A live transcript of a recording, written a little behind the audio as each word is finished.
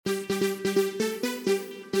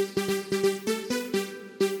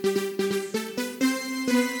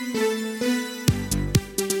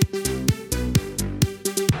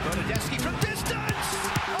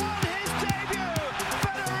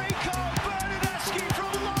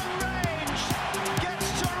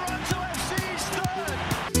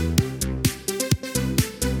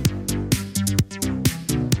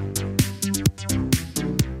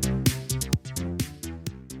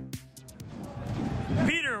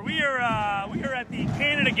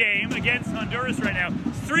the game against Honduras right now.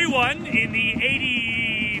 3-1 in the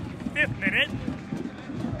 85th minute.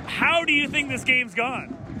 How do you think this game's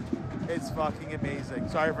gone? It's fucking amazing.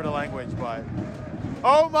 Sorry for the language, but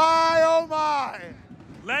oh my!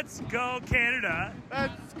 Let's go Canada.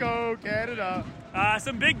 Let's go Canada.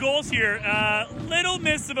 Some big goals here. Little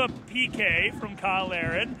miss of a PK from Kyle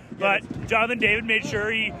Larin, but Jonathan David made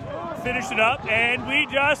sure he finished it up, and we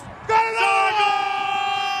just got it saw a all! goal!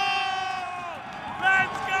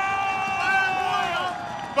 Let's go!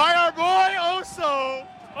 By our boy Oso.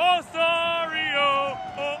 Osorio!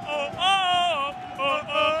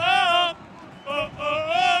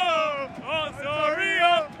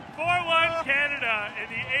 Osorio! 4-1 Canada in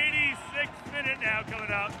the 86th minute now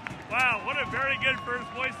coming up. Wow, what a very good first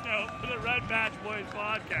voice note for the Red Patch Boys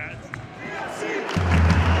podcast.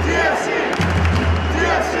 DFC!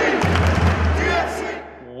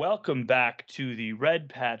 Welcome back to the Red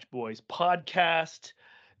Patch Boys podcast.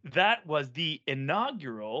 That was the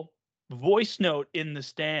inaugural voice note in the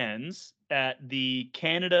stands at the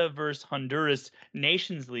Canada versus Honduras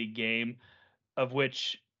Nations League game, of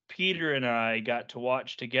which Peter and I got to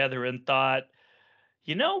watch together and thought,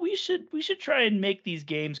 you know, we should try and make these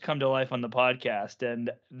games come to life on the podcast. And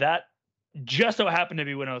that just so happened to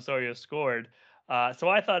be when Osorio scored. So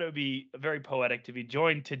I thought it would be very poetic to be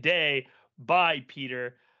joined today by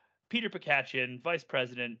Peter Pakachian, vice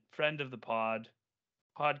president, friend of the pod,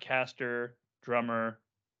 podcaster, drummer,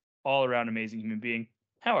 all around amazing human being.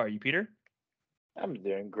 How are you, Peter? I'm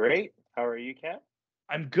doing great. How are you, Cam?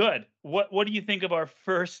 I'm good. What do you think of our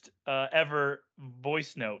first ever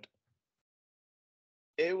voice note?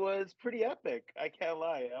 It was pretty epic. I can't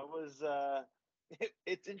lie.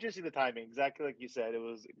 It's interesting, the timing. Exactly like you said. It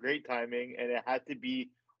was great timing, and it had to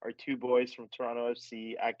be our two boys from Toronto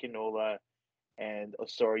FC, Akinola and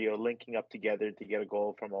Osorio, linking up together to get a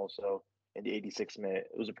goal from Oso in the 86th minute.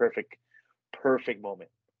 It was a perfect moment.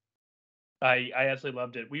 I absolutely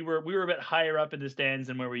loved it. We were a bit higher up in the stands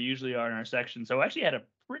than where we usually are in our section, so I actually had a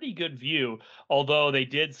pretty good view, although they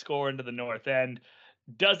did score into the north end.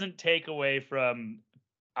 Doesn't take away from,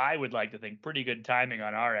 I would like to think, pretty good timing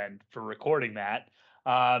on our end for recording that.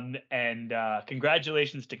 And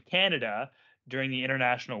congratulations to Canada during the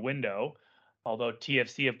international window. Although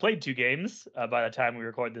TFC have played 2 games by the time we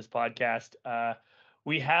record this podcast,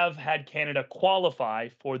 we have had Canada qualify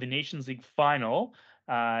for the Nations League final,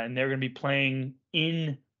 and they're going to be playing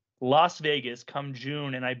in Las Vegas come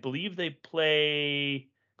June, and I believe they play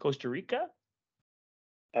Costa Rica.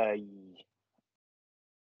 Is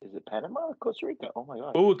it Panama or Costa Rica? Oh my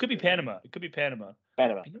God! Oh, it could be Panama. It could be Panama.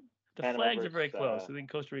 Panama. The Panama flags are very close. I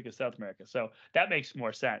think Costa Rica, South America. So that makes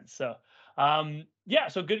more sense. So, yeah,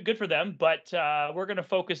 so good for them. But we're going to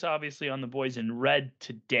focus obviously on the boys in red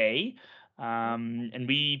today. And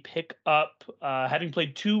we pick up having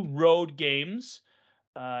played 2 road games.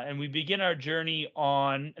 And we begin our journey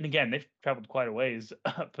on, and again, they've traveled quite a ways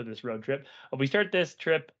for this road trip. We start this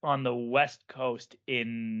trip on the West Coast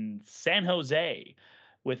in San Jose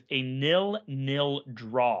with a 0-0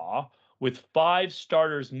 draw, with 5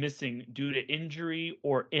 starters missing due to injury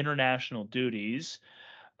or international duties.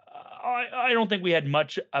 I don't think we had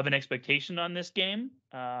much of an expectation on this game.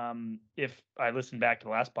 If I listen back to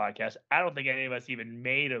the last podcast, I don't think any of us even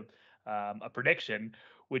made a prediction,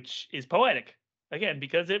 which is poetic, again,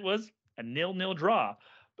 because it was a 0-0 draw.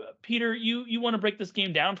 Peter, you want to break this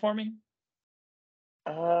game down for me?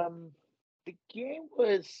 The game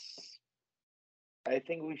was, I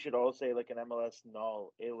think we should all say, like an MLS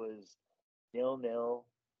null. It was 0-0.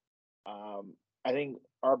 I think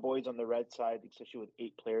our boys on the red side, especially with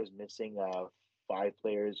 8 players missing, 5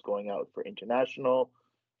 players going out for international,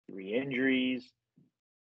 3 injuries.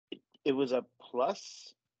 It was a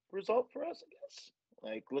plus result for us, I guess.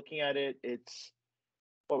 Like, looking at it,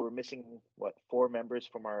 we're missing 4 members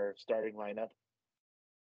from our starting lineup.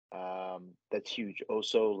 That's huge.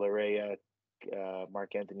 Oso, Larea,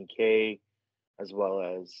 Mark Anthony Kaye, as well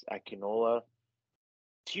as Akinola.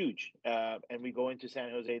 It's huge. And we go into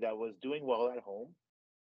San Jose that was doing well at home.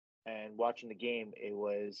 And watching the game, it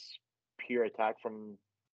was pure attack from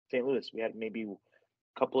St. Louis. We had maybe a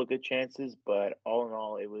couple of good chances, but all in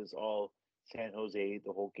all, it was all San Jose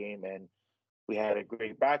the whole game. And we had a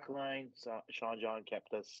great back line. Sean John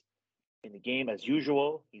kept us in the game as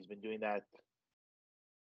usual. He's been doing that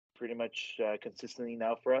pretty much consistently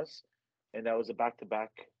now for us. And that was a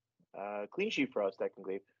back-to-back clean sheet for us,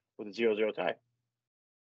 technically, with a 0-0 tie.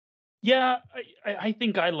 Yeah, I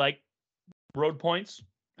think I like road points.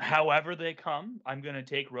 However they come, I'm going to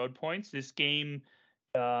take road points. This game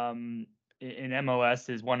in MLS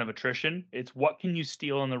is one of attrition. It's what can you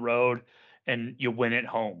steal on the road and you win at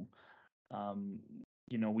home.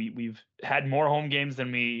 we've had more home games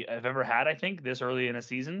than we have ever had, I think, this early in a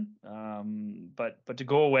season. But to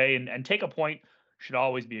go away and take a point should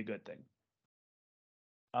always be a good thing.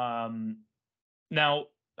 Now,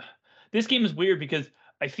 this game is weird because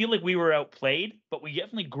I feel like we were outplayed, but we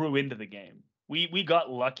definitely grew into the game. We got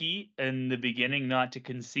lucky in the beginning not to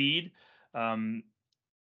concede. Um,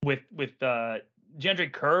 with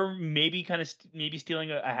DeAndre Kerr maybe maybe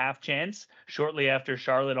stealing a half chance shortly after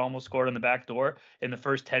Charlotte almost scored on the back door in the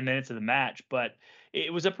first 10 minutes of the match. But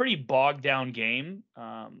it was a pretty bogged down game.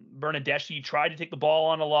 Bernadeschi tried to take the ball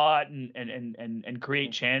on a lot and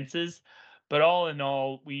create chances. But all in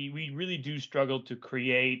all, we really do struggle to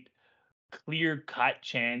create clear cut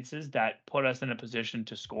chances that put us in a position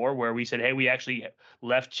to score where we said, hey, we actually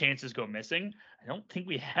left chances go missing. I don't think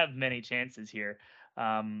we have many chances here.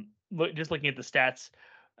 Just looking at the stats,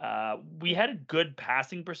 we had a good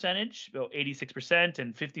passing percentage, about 86%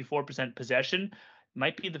 and 54% possession.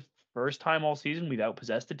 Might be the first time all season we've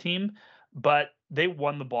outpossessed a team, but they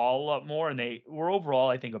won the ball a lot more and they were overall,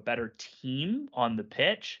 I think, a better team on the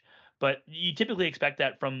pitch. But you typically expect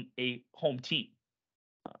that from a home team.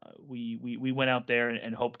 We went out there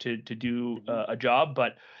and hoped to do a job.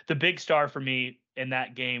 But the big star for me in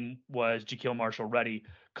that game was Jaquil Marshall-Rutty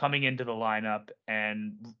coming into the lineup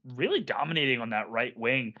and really dominating on that right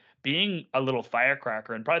wing, being a little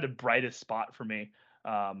firecracker and probably the brightest spot for me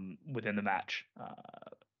within the match.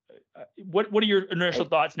 What are your initial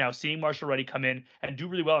thoughts now, seeing Marshall-Rutty come in and do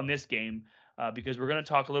really well in this game? Because we're going to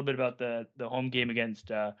talk a little bit about the home game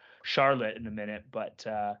against Charlotte in a minute, but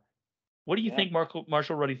what do you think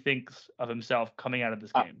Marshall-Rutty thinks of himself coming out of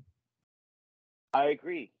this game? I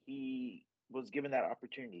agree. He was given that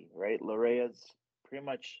opportunity, right? Larea's pretty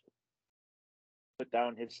much put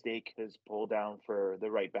down his stake, his pull down for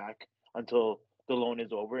the right back until the loan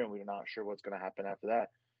is over, and we're not sure what's going to happen after that.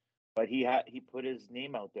 But he put his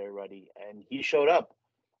name out there, Ruddy, and he showed up.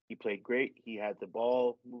 He played great. He had the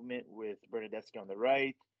ball movement with Bernadeschi on the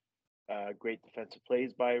right. Great defensive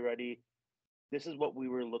plays by Ruddy. This is what we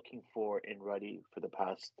were looking for in Ruddy for the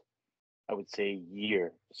past, I would say,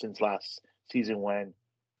 year, since last season when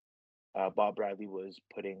Bob Bradley was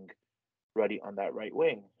putting Ruddy on that right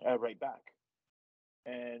wing, right back.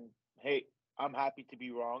 And hey, I'm happy to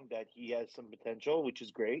be wrong that he has some potential, which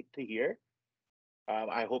is great to hear.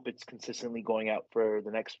 I hope it's consistently going out for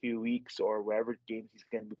the next few weeks or wherever games he's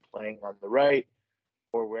going to be playing on the right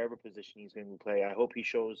or wherever position he's going to be playing. I hope he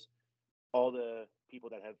shows all the people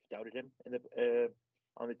that have doubted him in the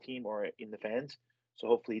on the team or in the fans. So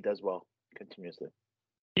hopefully he does well continuously.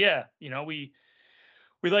 Yeah, we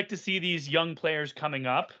like to see these young players coming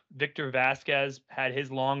up. Victor Vasquez had his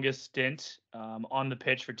longest stint on the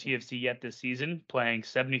pitch for TFC yet this season, playing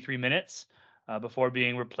 73 minutes before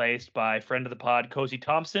being replaced by friend of the pod, Cozy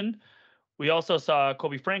Thompson. We also saw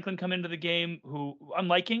Kobe Franklin come into the game, who I'm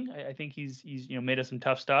liking. I think he's made us some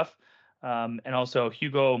tough stuff. And also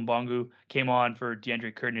Hugo Mbongu came on for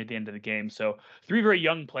DeAndre Kerr at the end of the game. So 3 very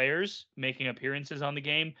young players making appearances on the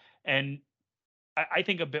game, and I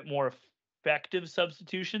think a bit more effective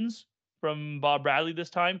substitutions from Bob Bradley this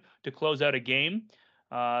time to close out a game.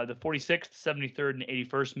 The 46th, 73rd, and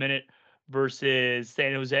 81st minute versus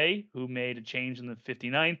San Jose, who made a change in the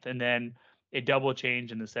 59th, and then a double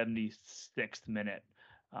change in the 76th minute.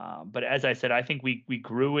 But as I said, I think we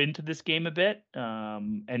grew into this game a bit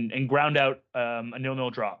and ground out a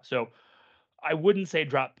 0-0 draw. So I wouldn't say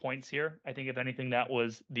drop points here. I think if anything, that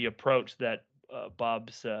was the approach that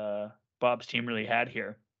Bob's team really had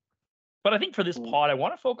here. But I think for this pod, I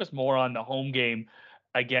want to focus more on the home game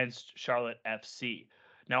against Charlotte FC.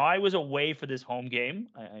 Now, I was away for this home game.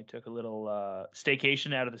 I took a little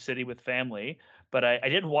staycation out of the city with family, but I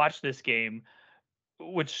did watch this game,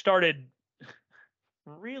 which started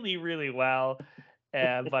really, really well.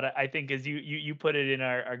 But I think, as you put it in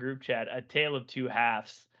our group chat, a tale of two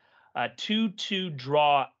halves. 2-2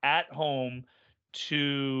 draw at home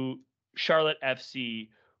to Charlotte FC,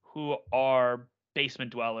 who are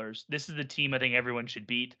basement dwellers. This is the team I think everyone should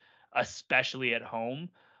beat, especially at home.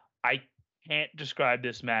 I can't describe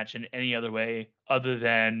this match in any other way other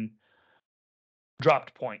than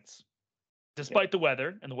dropped points, despite the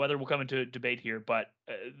weather, and the weather will come into debate here, but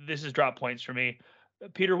this is drop points for me.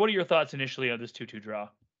 Peter, what are your thoughts initially on this 2-2 draw?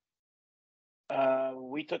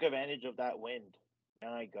 We took advantage of that wind.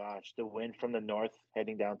 My gosh, the wind from the north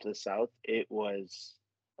heading down to the south, it was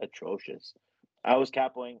atrocious. I was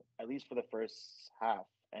capoing at least for the first half,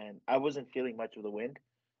 and I wasn't feeling much of the wind.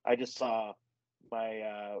 I just saw my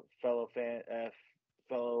fellow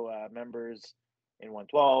members in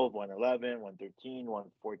 112, 111, 113,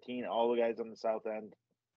 114, all the guys on the south end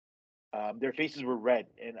Their faces were red,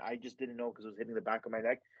 and I just didn't know because it was hitting the back of my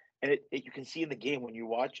neck. And you can see in the game when you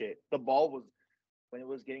watch it, the ball was when it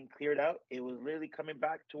was getting cleared out, it was literally coming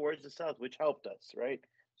back towards the south, which helped us, right?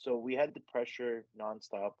 So we had the pressure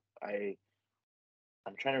nonstop.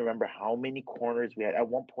 I'm trying to remember how many corners we had. At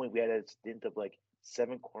one point, we had a stint of like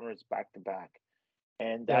 7 corners back to back,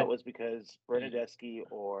 and Yeah, that was because Bernadeschi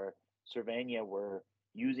or Cervania were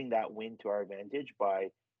using that wind to our advantage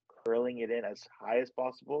by curling it in as high as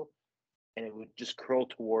possible, and it would just curl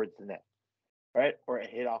towards the net, right? Or it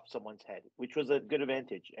hit off someone's head, which was a good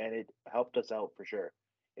advantage, and it helped us out for sure.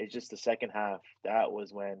 It's just the second half that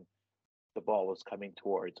was when the ball was coming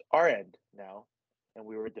towards our end now, and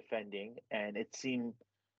we were defending, and it seemed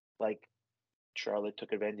like Charlotte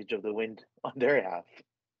took advantage of the wind on their half.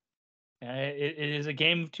 it is a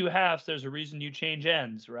game of two halves. There's a reason you change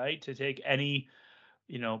ends, right? To take any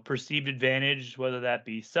perceived advantage, whether that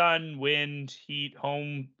be sun, wind, heat,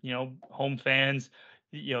 home, home fans.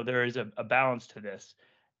 There is a balance to this.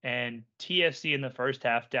 And TFC in the first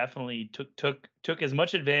half definitely took as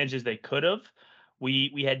much advantage as they could have.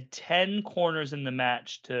 We had 10 corners in the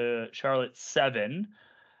match to Charlotte's 7.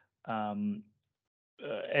 Um,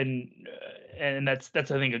 and that's I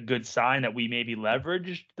think a good sign that we maybe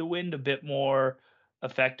leveraged the wind a bit more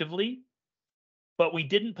effectively, but we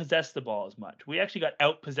didn't possess the ball as much. We actually got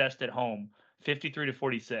outpossessed at home,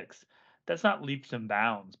 53-46. That's not leaps and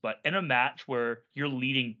bounds, but in a match where you're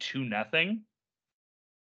leading 2-0,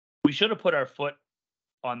 we should have put our foot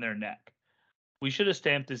on their neck. We should have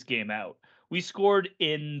stamped this game out. We scored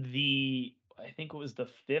in I think it was the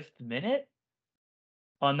 5th minute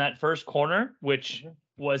on that first corner, which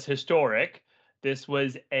was historic. This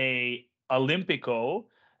was a Olympico,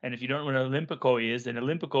 and if you don't know what an Olympico is, an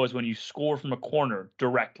Olympico is when you score from a corner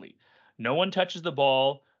directly. No one touches the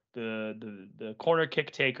ball. The corner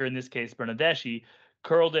kick taker, in this case Bernadeschi,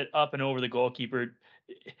 curled it up and over the goalkeeper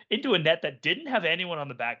into a net that didn't have anyone on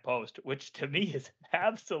the back post, which to me is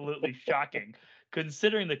absolutely shocking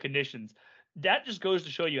considering the conditions. That just goes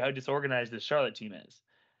to show you how disorganized this Charlotte team is,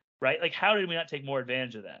 right? Like, how did we not take more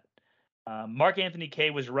advantage of that? Mark-Anthony Kaye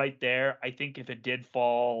was right there. I think if it did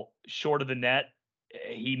fall short of the net,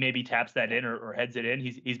 he maybe taps that in or heads it in.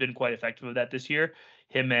 He's been quite effective with that this year.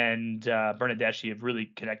 Him and Bernadeschi have really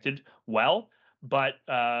connected well. But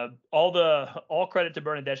all credit to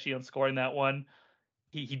Bernadeschi on scoring that one.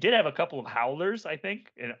 He did have a couple of howlers, I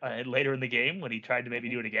think, later in the game when he tried to maybe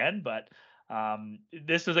do it again. But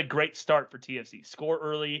this was a great start for TFC. Score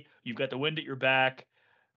early. You've got the wind at your back.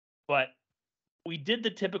 But we did the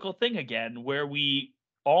typical thing again where we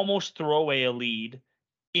almost throw away a lead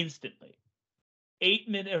instantly. 3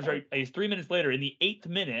 minutes later, in the 8th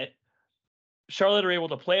minute, Charlotte are able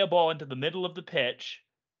to play a ball into the middle of the pitch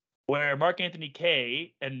where Mark-Anthony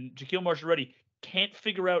Kaye and Jahkeele Marshall-Rutty can't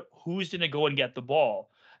figure out who's going to go and get the ball.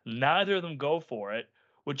 Neither of them go for it,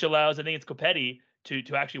 which allows, I think it's Copetti,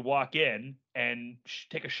 to actually walk in and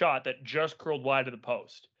take a shot that just curled wide of the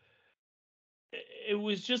post. It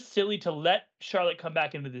was just silly to let Charlotte come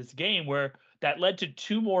back into this game where that led to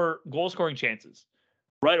 2 more goal scoring chances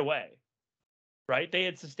right away. Right? They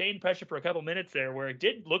had sustained pressure for a couple minutes there where it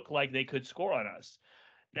did look like they could score on us.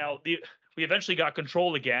 Now, we eventually got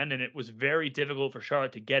control again, and it was very difficult for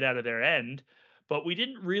Charlotte to get out of their end, but we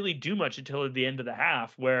didn't really do much until the end of the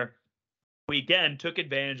half where we again took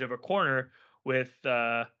advantage of a corner with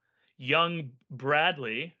young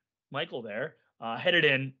Bradley, Michael there, headed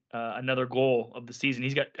in another goal of the season.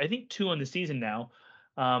 He's got, I think, 2 on the season now.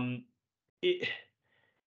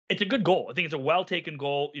 It's a good goal. I think it's a well taken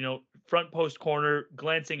goal. Front post corner,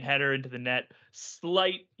 glancing header into the net,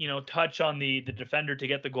 slight touch on the defender to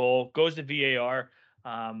get the goal. Goes to VAR,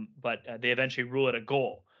 but they eventually rule it a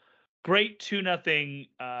goal. Great 2-0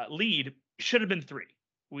 lead. Should have been 3.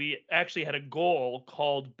 We actually had a goal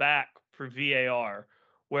called back for VAR,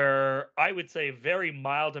 where I would say a very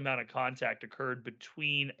mild amount of contact occurred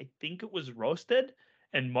between, I think it was Rosted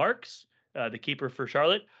and Marks, the keeper for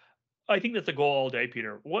Charlotte. I think that's a goal all day,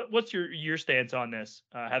 Peter. What's your stance on this,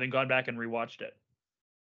 having gone back and rewatched it?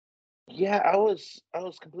 Yeah, I was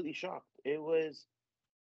completely shocked.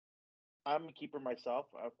 I'm a keeper myself.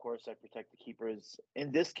 Of course, I protect the keepers.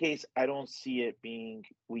 In this case, I don't see it being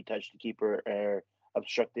we touched the keeper or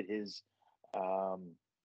obstructed his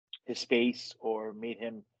space or made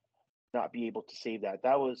him not be able to save that.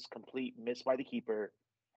 That was complete miss by the keeper,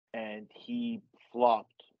 and he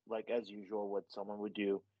flopped like as usual what someone would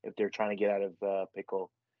do if they're trying to get out of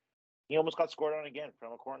pickle. He almost got scored on again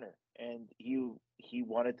from a corner, and he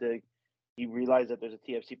realized that there's a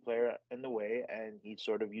TFC player in the way, and he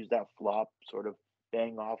sort of used that flop, sort of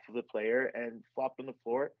bang off of the player, and flopped on the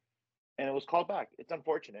floor, and it was called back. It's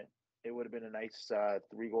unfortunate. it would have been a nice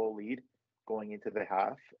 3-goal lead going into the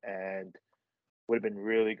half, and would have been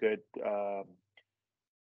really good. I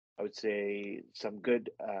would say some good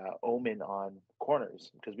omen on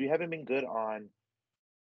corners because we haven't been good on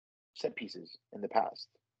set pieces in the past.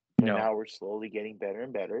 But No. now we're slowly getting better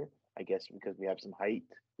and better. I guess because we have some height,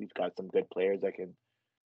 we've got some good players that can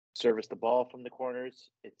service the ball from the corners.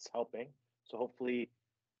 It's helping. So hopefully,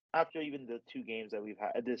 after even the 2 games that we've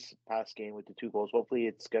had this past game with the 2 goals, hopefully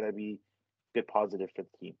it's gonna be good positive for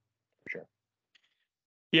the team for sure.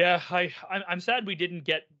 Yeah, I'm sad we didn't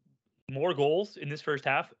get more goals in this first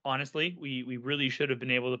half. Honestly, we really should have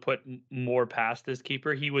been able to put more past this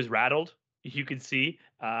keeper. He was rattled. You could see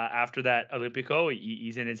after that Olympico,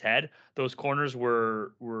 he's in his head. Those corners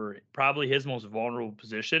were probably his most vulnerable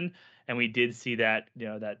position, and we did see that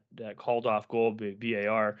that called off goal by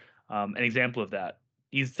VAR. An example of that.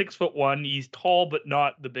 He's 6'1". He's tall, but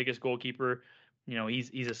not the biggest goalkeeper.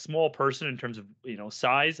 He's a small person in terms of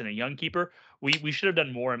size and a young keeper. We should have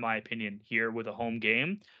done more, in my opinion, here with a home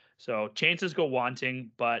game. So chances go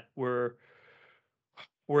wanting, but we're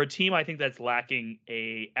a team I think that's lacking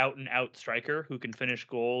a out and out striker who can finish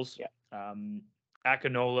goals. Yeah.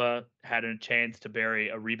 Akinola had a chance to bury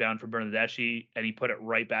a rebound for Bernardeschi, and he put it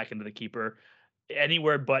right back into the keeper.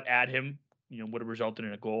 Anywhere but at him, would have resulted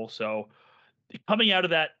in a goal. So coming out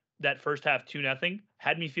of that first half 2-0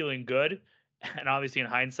 had me feeling good. And obviously in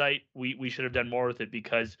hindsight, we should have done more with it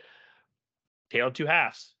because tale of two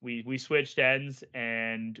halves. We switched ends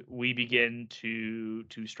and we begin to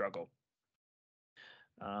struggle.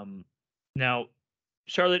 Now,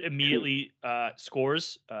 Charlotte immediately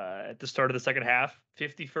scores at the start of the second half.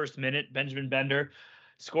 51st minute, Benjamin Bender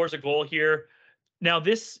scores a goal here. Now,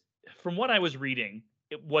 this, from what I was reading,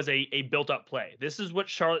 it was a built-up play. This is what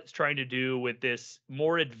Charlotte's trying to do with this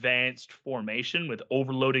more advanced formation, with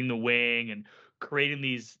overloading the wing and creating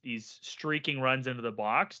these streaking runs into the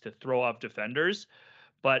box to throw off defenders.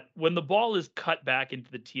 But when the ball is cut back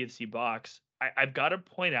into the TFC box, I've got to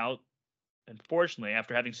point out, unfortunately,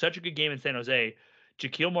 after having such a good game in San Jose,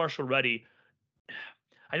 Jaquil Marshall-Rutty,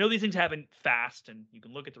 I know these things happen fast and you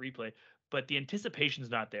can look at the replay, but the anticipation's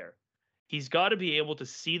not there. He's got to be able to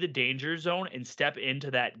see the danger zone and step into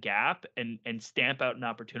that gap and stamp out an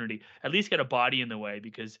opportunity, at least get a body in the way,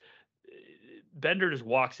 because Bender just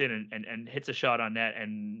walks in and hits a shot on net,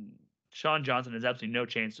 and Sean Johnson has absolutely no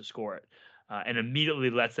chance to score it, and immediately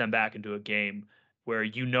lets them back into a game where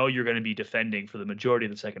you're going to be defending for the majority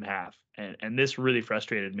of the second half. And this really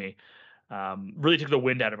frustrated me, really took the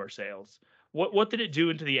wind out of our sails. What did it do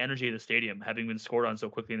into the energy of the stadium, having been scored on so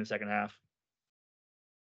quickly in the second half?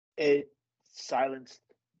 It silenced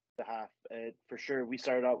the half. For sure, we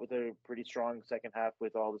started out with a pretty strong second half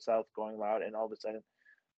with all the South going loud, and all of a sudden,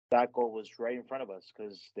 that goal was right in front of us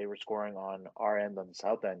because they were scoring on our end, on the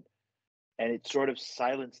South end, and it sort of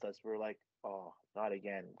silenced us. We were like, "Oh, not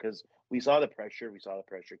again," because we saw the pressure. We saw the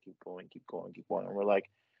pressure keep going, keep going, keep going, and we're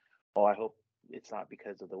like, "Oh, I hope it's not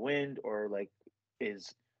because of the wind, or like,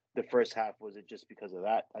 is the first half, was it just because of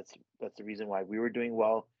that? That's the reason why we were doing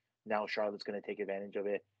well. Now Charlotte's going to take advantage of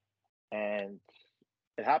it." And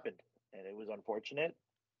it happened, and it was unfortunate.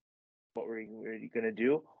 What we're going to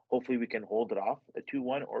do, hopefully we can hold it off a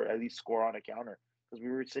 2-1 or at least score on a counter because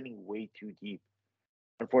we were sitting way too deep.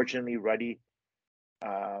 Unfortunately, Ruddy,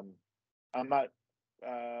 I'm not,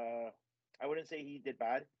 I wouldn't say he did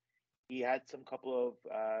bad. He had some couple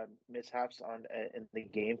of mishaps in the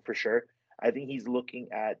game for sure. I think he's looking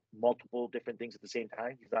at multiple different things at the same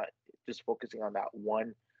time. He's not just focusing on that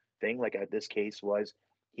one thing. Like at this case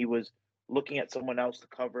he was looking at someone else to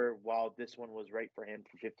cover while this one was right for him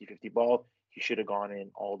for 50-50 ball. He should have gone in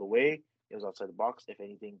all the way. It was outside the box. If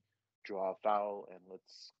anything, draw a foul, and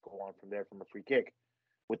let's go on from there from a free kick.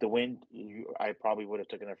 With the wind, I probably would have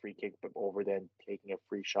taken a free kick over than taking a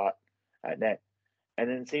free shot at net. And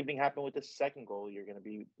then the same thing happened with the second goal you're going to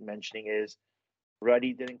be mentioning is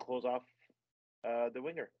Ruddy didn't close off the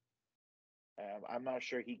winger. I'm not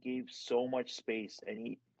sure. He gave so much space, and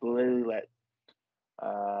he literally let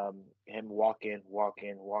him walk in,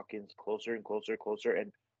 closer and closer,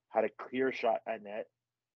 and had a clear shot at net.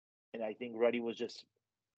 And I think Ruddy was just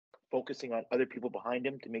focusing on other people behind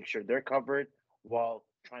him to make sure they're covered while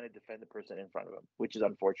trying to defend the person in front of him, which is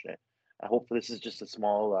unfortunate. I hope this is just a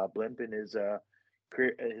small blimp in his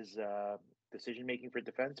career, his decision making for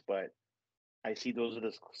defense. But I see those are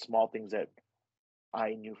the small things that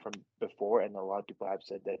I knew from before, and a lot of people have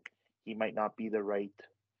said that he might not be the right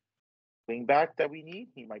wing back that we need.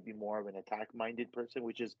 He might be more of an attack-minded person,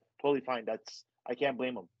 which is totally fine. I can't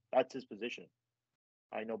blame him. That's his position.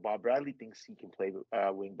 I know Bob Bradley thinks he can play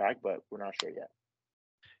wing back, but we're not sure yet.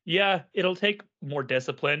 Yeah, it'll take more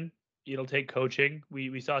discipline it'll take coaching.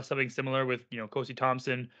 We saw something similar with Kosi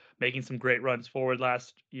Thompson making some great runs forward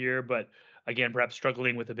last year, but again perhaps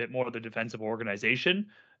struggling with a bit more of the defensive organization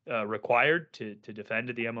required to defend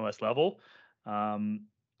at the MLS level.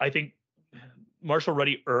 I think Marshall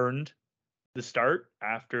Ruddy earned the start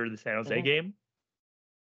after the San Jose Mhm. game.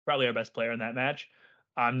 Probably our best player in that match.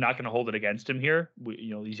 I'm not going to hold it against him here.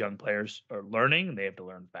 These young players are learning and they have to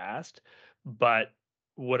learn fast. But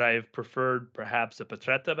would I have preferred perhaps a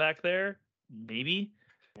Petretta back there? Maybe.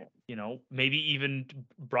 Yeah. Maybe even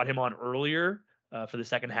brought him on earlier for the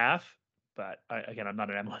second half. But again, I'm not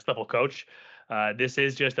an MLS level coach. This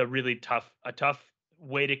is just a really tough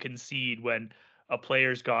way to concede when a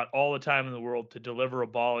player's got all the time in the world to deliver a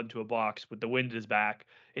ball into a box with the wind at his back.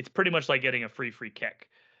 It's pretty much like getting a free kick.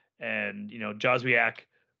 And Joswiak,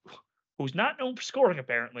 who's not known for scoring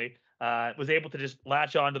apparently, was able to just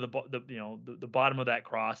latch onto the bottom of that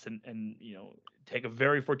cross and take a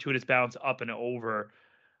very fortuitous bounce up and over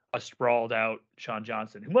a sprawled out Sean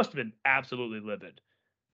Johnson, who must have been absolutely livid.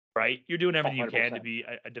 Right, you're doing everything you can to 100%. be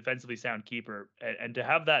a defensively sound keeper, and to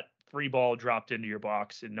have that free ball dropped into your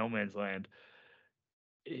box in no man's land,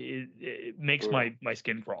 it makes Brutal. my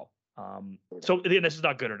skin crawl. Brutal. So again, this is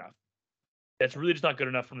not good enough. That's really just not good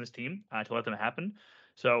enough from this team to let them happen.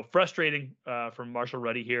 So frustrating from Marshall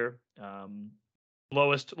Ruddy here.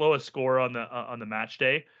 Lowest score on the match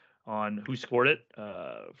day on who scored it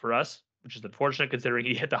for us, which is unfortunate considering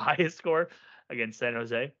he hit the highest score against San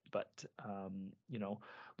Jose. But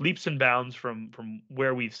leaps and bounds from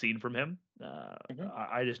where we've seen from him. Mhm.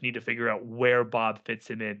 I just need to figure out where Bob fits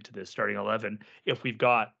him into the starting 11 if we've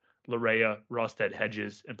got Larea, Rosted,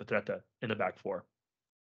 Hedges, and Petretta in the back four.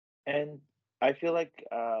 And I feel like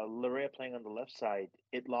Larea playing on the left side,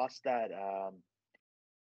 it lost that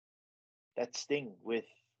sting with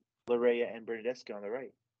Larea and Bernadeschi on the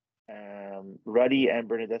right. Ruddy and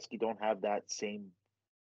Bernadeschi don't have that same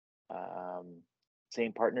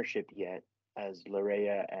partnership yet as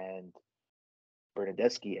Larea and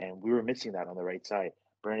Bernadeschi, and we were missing that on the right side.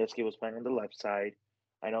 Bernadeschi was playing on the left side.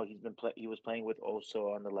 I know he was playing with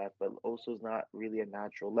Oso on the left, but Oso's not really a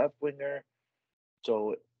natural left winger,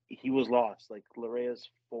 so he was lost. Like Larea's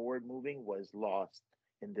forward moving was lost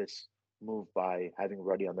in this move by having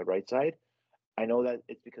Ruddy on the right side. I know that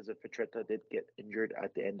it's because of Petretta did get injured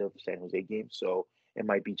at the end of San Jose game, so it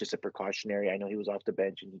might be just a precautionary. I know he was off the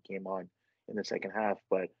bench and he came on in the second half,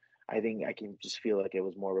 but I think I can just feel like it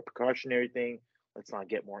was more of a precautionary thing. Let's not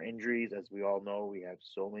get more injuries. As we all know, we have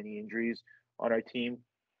so many injuries on our team.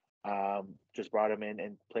 Just brought him in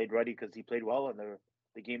and played Ruddy because he played well in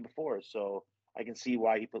the game before. So I can see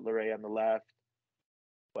why he put Larea on the left,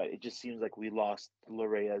 but it just seems like we lost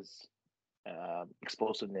Larea's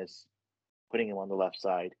explosiveness putting him on the left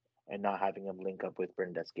side and not having him link up with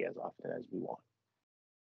Bernadeschi as often as we want.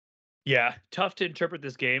 Yeah, tough to interpret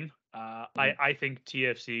this game. Mhm. I think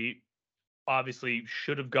TFC obviously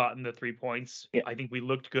should have gotten the 3 points. Yeah. I think we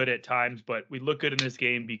looked good at times, but we looked good in this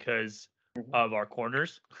game because Mhm. of our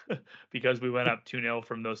corners, because we went up 2-0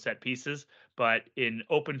 from those set pieces. But in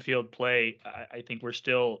open field play, I think we're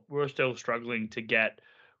still struggling to get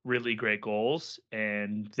really great goals,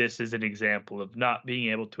 and this is an example of not being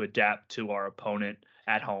able to adapt to our opponent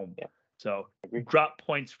at home. Yeah, So agree. drop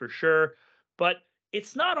points for sure, but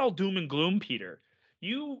it's not all doom and gloom, Peter.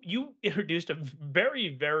 You introduced a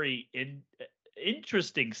very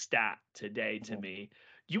interesting stat today to Mhm. me.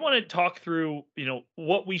 Do you want to talk through,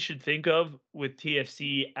 what we should think of with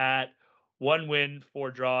TFC at 1 win, 4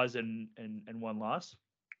 draws, and 1 loss?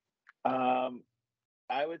 Um,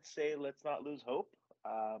 I would say let's not lose hope.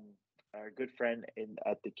 Um, our good friend in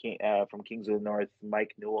at the King from Kings of the North,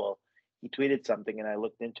 Mike Newell, he tweeted something, and I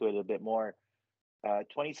looked into it a bit more.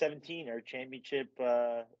 2017, our championship,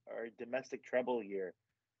 our domestic treble year,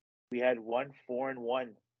 we had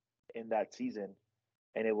 1-4-1 in that season,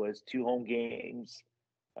 and it was 2 home games,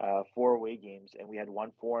 4 away games, and we had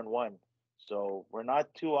 1-4-1. So we're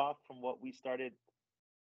not too off from what we started.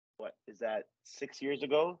 What is that, 6 years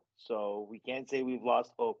ago? So we can't say we've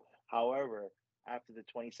lost hope. However, after the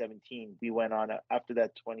 2017, we went on after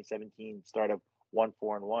that 2017 start of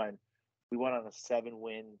 1-4-1, we went on a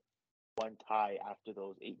 7-win, 1 tie after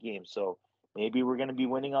those 8 games. So maybe we're going to be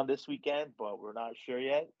winning on this weekend, but we're not sure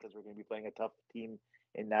yet because we're going to be playing a tough team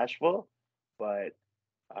in Nashville. But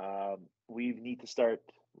we need to start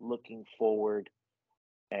looking forward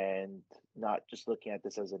and not just looking at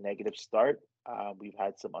this as a negative start. We've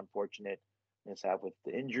had some unfortunate mishap with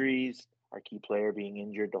the injuries, our key player being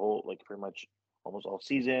injured the whole, like pretty much almost all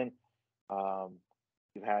season. Um,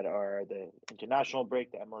 we've had the international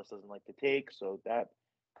break that MLS doesn't like to take, so that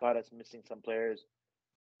caught us missing some players.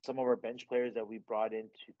 some of our bench players that we brought in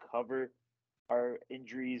to cover our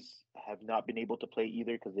injuries have not been able to play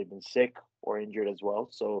either because they've been sick or injured as well.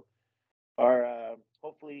 So our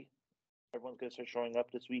hopefully everyone's going to start showing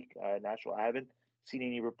up this week. Nashville. I haven't seen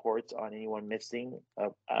any reports on anyone missing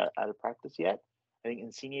out of practice yet. I think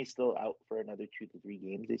Insigne is still out for another 2 to 3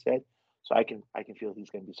 games. They said, so I can feel he's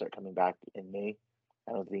going to start coming back in May.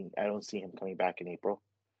 I don't see him coming back in April.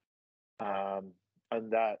 And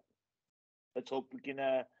that, let's hope we can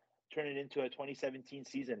turn it into a 2017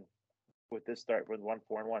 season with this start with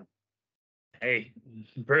 1-4-1. Hey,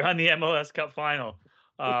 we're on the MLS Cup final.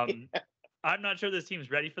 I'm not sure this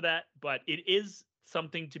team's ready for that, but it is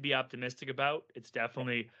something to be optimistic about. It's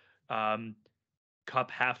definitely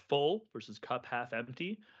cup half full versus cup half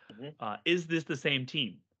empty. Mm-hmm. Is this the same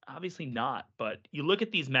team? Obviously not, but you look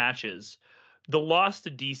at these matches, the loss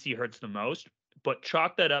to DC hurts the most, but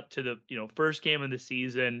chalk that up to the, first game of the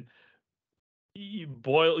season. You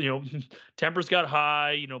boil, tempers got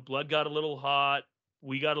high, blood got a little hot.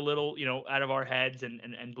 We got a little, out of our heads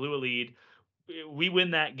and blew a lead. We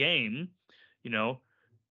win that game,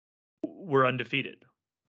 we're undefeated.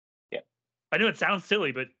 Yeah. I know it sounds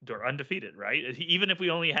silly, but they're undefeated, right? Even if we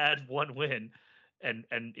only had one win and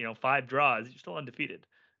 5 draws, you're still undefeated.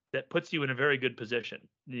 That puts you in a very good position.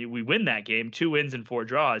 We win that game, 2 wins and 4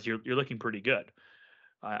 draws, you're looking pretty good.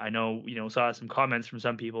 I know, saw some comments from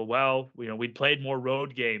some people. Well, we'd played more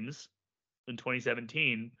road games in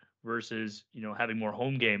 2017 versus, having more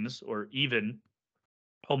home games or even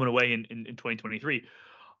home and away in 2023.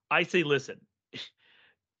 I say, listen,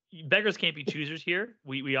 beggars can't be choosers here.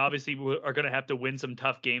 We obviously are going to have to win some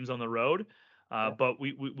tough games on the road, but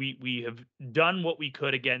we have done what we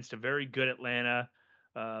could against a very good Atlanta,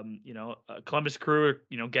 Columbus Crew,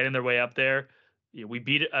 getting their way up there. We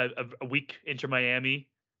beat a weak Inter Miami.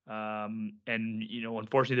 And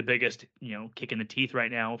unfortunately, the biggest kick in the teeth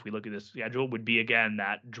right now, if we look at this schedule, would be again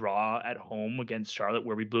that draw at home against Charlotte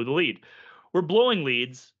where we blew the lead. We're blowing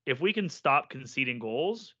leads. If we can stop conceding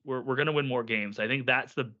goals, we're going to win more games. I think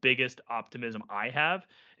that's the biggest optimism I have,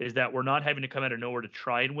 is that we're not having to come out of nowhere to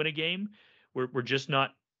try and win a game. We're just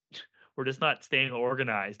not staying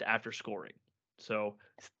organized after scoring. So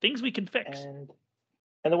things we can fix.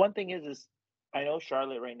 And the one thing is I know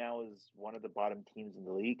Charlotte right now is one of the bottom teams in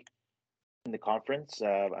the league, in the conference,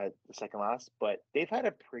 at the second last, but they've had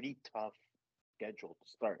a pretty tough schedule to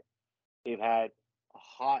start. They've had a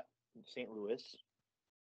hot St. Louis,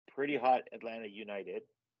 pretty hot Atlanta United,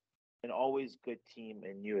 an always good team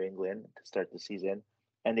in New England to start the season,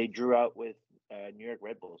 and they drew out with New York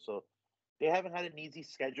Red Bull. So they haven't had an easy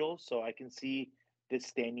schedule, so I can see the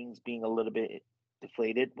standings being a little bit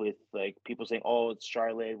deflated with like people saying, "Oh, it's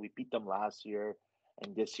Charlotte. We beat them last year,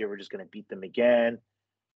 and this year we're just going to beat them again."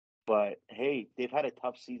 But hey, they've had a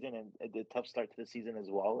tough season and a tough start to the season as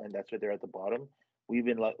well, and that's why they're at the bottom. We've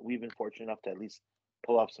been fortunate enough to at least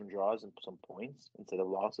pull off some draws and some points instead of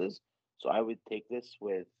losses. So I would take this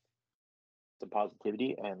with some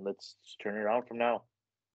positivity and let's turn it around from now.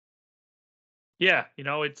 Yeah,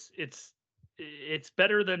 it's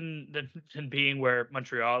better than being where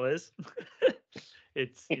Montreal is.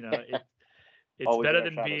 It's better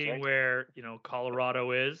than being where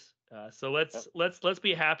Colorado is. So let's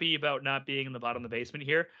be happy about not being in the bottom of the basement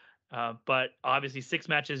here. But obviously 6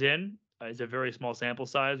 matches in is a very small sample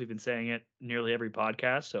size. We've been saying it nearly every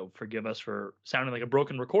podcast, so forgive us for sounding like a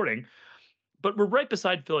broken recording. But we're right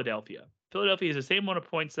beside Philadelphia. Philadelphia has the same amount of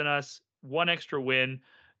points than us, 1 extra win,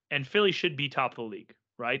 and Philly should be top of the league,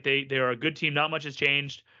 right? They are a good team. Not much has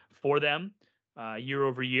changed for them year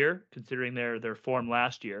over year, considering their form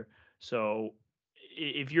last year. So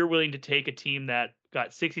if you're willing to take a team that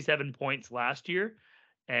got 67 points last year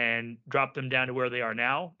and drop them down to where they are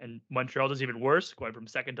now, and Montreal does even worse, going from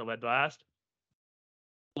second to dead last,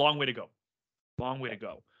 long way to go. Long way to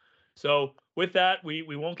go. So with that, we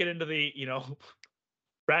won't get into the,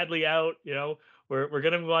 Bradley out, we're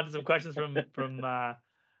going to move on to some questions from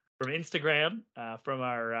Instagram, from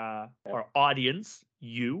our audience,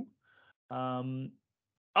 you.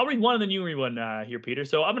 I'll read one and then you read one here, Peter.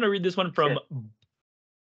 So I'm going to read this one from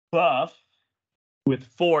Buff with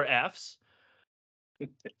 4 Fs.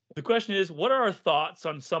 The question is, what are our thoughts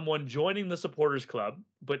on someone joining the supporters club,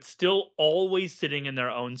 but still always sitting in their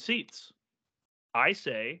own seats? I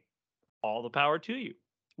say, all the power to you.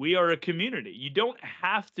 We are a community. You don't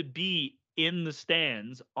have to be in the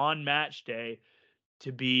stands on match day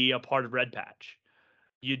to be a part of Red Patch.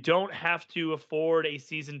 You don't have to afford a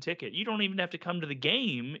season ticket. You don't even have to come to the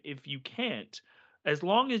game if you can't. As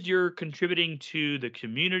long as you're contributing to the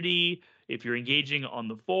community, if you're engaging on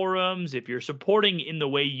the forums, if you're supporting in the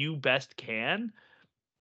way you best can,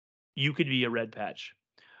 you could be a Red Patch.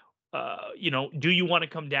 do you want to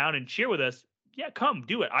come down and cheer with us? Yeah, come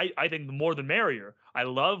do it. I think the more the merrier. I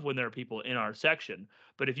love when there are people in our section.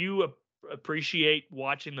 But if you appreciate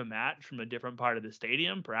watching the match from a different part of the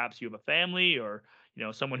stadium, perhaps you have a family or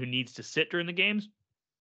someone who needs to sit during the games.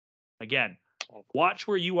 Again, watch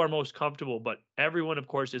where you are most comfortable. But everyone, of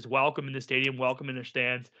course, is welcome in the stadium, welcome in their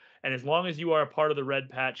stands. And as long as you are a part of the Red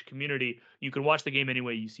Patch community, you can watch the game any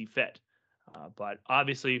way you see fit. But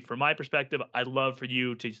obviously, from my perspective, I'd love for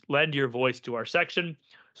you to lend your voice to our section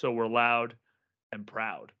so we're loud and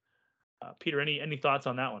proud. Peter, any thoughts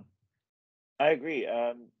on that one? I agree.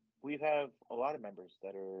 We have a lot of members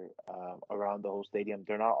that are around the whole stadium.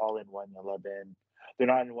 They're not all in 111. They're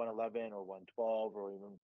not in 111 or 112 or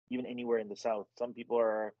even anywhere in the south. Some people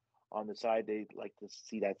are on the side. They like to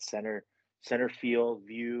see that center field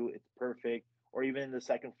view. It's perfect. Or even in the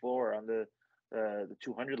second floor on the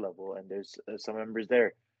 200 level, and there's some members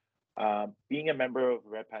there. Being a member of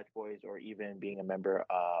Red Patch Boys, or even being a member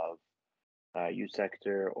of U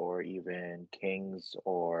Sector, or even Kings,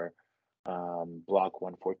 or Block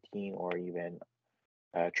 114, or even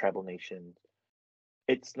Tribal Nations,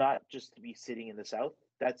 it's not just to be sitting in the South.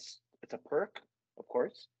 It's a perk, of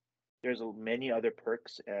course. There's many other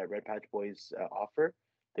perks Red Patch Boys offer.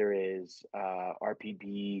 There is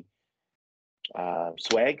RPB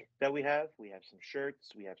swag that we have. We have some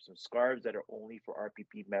shirts. We have some scarves that are only for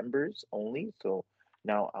RPP members only. So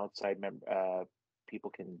now outside people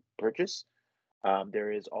can purchase.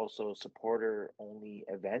 There is also supporter only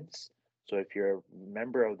events. So if you're a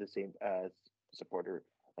member of the same supporter,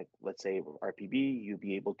 like let's say RPB, you'll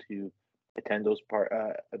be able to attend those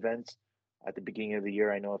events at the beginning of the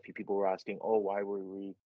year. I know a few people were asking, oh, why were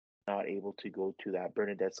we not able to go to that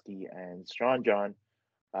Bernadeschi and Sean John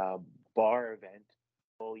bar event?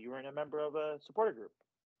 Well, you weren't a member of a supporter group.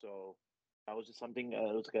 So that was just something, it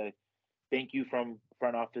was like a thank you from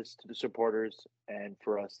front office to the supporters, and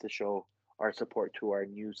for us to show our support to our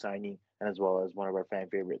new signing, and as well as one of our fan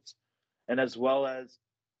favorites, and as well as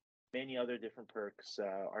many other different perks.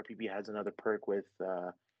 RPB has another perk with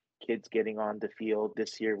kids getting on the field.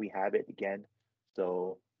 This year we have it again.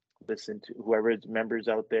 So listen to whoever is members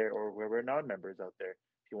out there, or whoever non-members out there,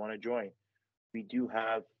 if you want to join. We do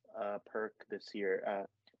have a perk this year.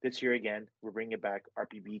 This year again, we're bringing back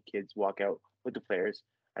RPB Kids walk out with the players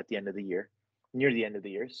at the end of the year, near the end of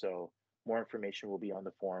the year. So more information will be on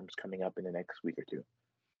the forums coming up in the next week or two.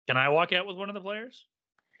 Can I walk out with one of the players?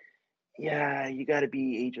 Yeah, you got to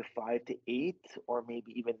be age of 5 to 8, or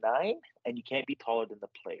maybe even 9, and you can't be taller than the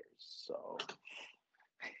players. So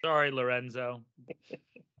sorry, Lorenzo.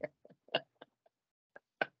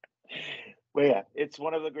 But yeah, it's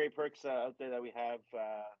one of the great perks out there that we have,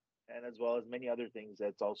 and as well as many other things.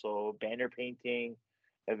 That's also banner painting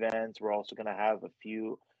events. We're also going to have a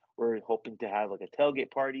few. We're hoping to have like a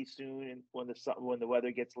tailgate party soon, and when the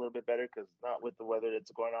weather gets a little bit better, because not with the weather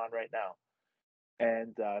that's going on right now,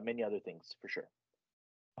 and many other things for sure.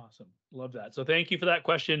 Awesome, love that. So thank you for that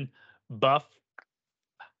question, Buff.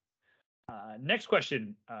 Next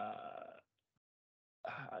question.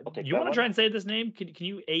 You want to try and say this name? Can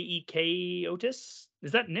you AEK Otis?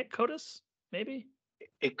 Is that Nick Cotis? Maybe.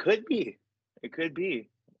 It could be. It could be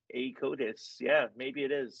AEK Otis. Yeah, maybe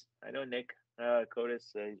it is. I know Nick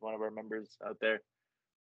Cotis. He's one of our members out there.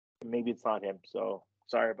 Maybe it's not him. So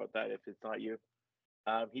sorry about that if it's not you.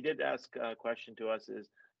 He did ask a question to us: is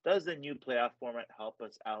does the new playoff format help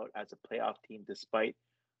us out as a playoff team despite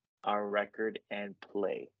our record and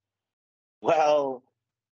play? Well,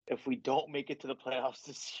 if we don't make it to the playoffs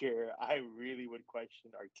this year, I really would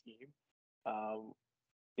question our team.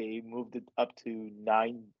 They moved it up to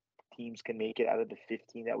 9 teams can make it out of the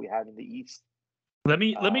 15 that we have in the East. Let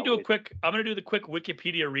me do a quick. I'm going to do the quick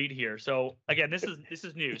Wikipedia read here. So again, this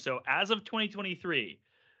is new. So as of 2023,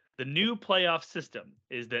 the new playoff system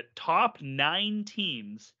is that top 9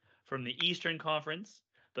 teams from the Eastern Conference,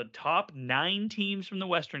 the top 9 teams from the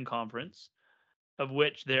Western Conference, of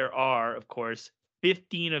which there are, of course,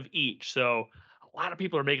 15 of each. So a lot of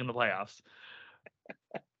people are making the playoffs.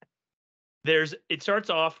 It starts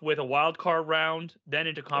off with a wild card round, then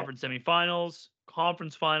into conference semifinals,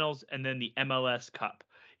 conference finals, and then the MLS Cup.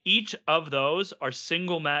 Each of those are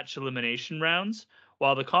single match elimination rounds,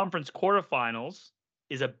 while the conference quarterfinals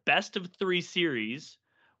is a best of 3 series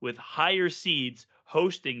with higher seeds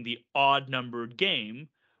hosting the odd numbered game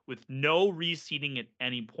with no reseeding at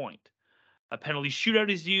any point. A penalty shootout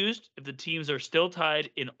is used if the teams are still tied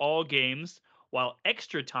in all games, while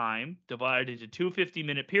extra time, divided into 2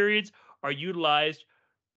 50-minute periods, are utilized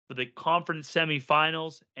for the conference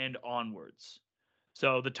semifinals and onwards.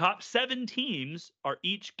 So the top 7 teams are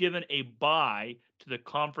each given a bye to the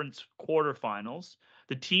conference quarterfinals.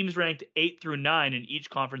 the teams ranked 8 through 9 in each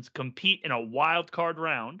conference compete in a wild card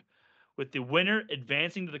round, with the winner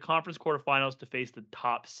advancing to the conference quarterfinals to face the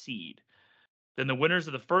top seed. Then the winners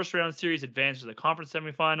of the first round series advance to the conference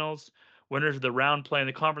semifinals. Winners of the round play in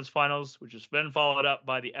the conference finals, which is then followed up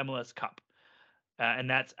by the MLS Cup. And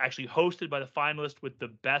that's actually hosted by the finalist with the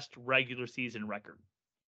best regular season record.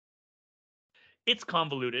 It's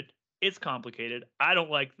convoluted. It's complicated. I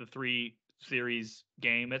don't like the 3 series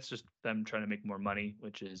game. It's just them trying to make more money,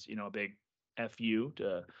 which is, a big FU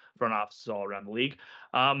to front offices all around the league.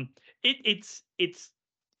 It's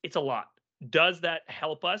a lot. Does that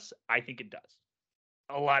help us? I think it does.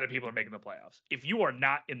 A lot of people are making the playoffs. If you are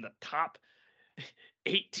not in the top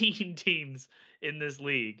 18 teams in this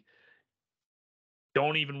league,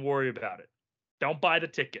 don't even worry about it. Don't buy the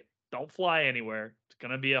ticket. Don't fly anywhere. It's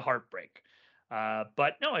gonna be a heartbreak.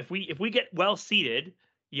 But no, if we get well seated,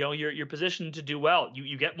 you're positioned to do well.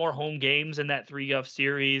 You get more home games in that 3-UF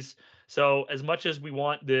series. So as much as we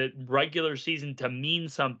want the regular season to mean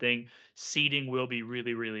something, seeding will be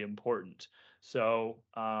really, really important. So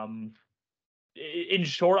in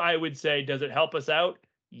short, I would say, does it help us out?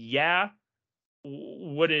 Yeah.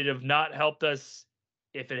 Would it have not helped us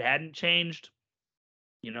if it hadn't changed?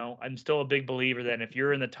 I'm still a big believer that if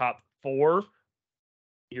you're in the top 4,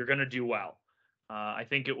 you're going to do well. I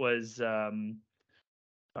think it was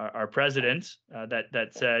our president that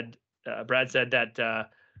said, Brad said that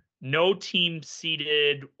no team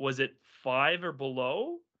seeded, was it 5 or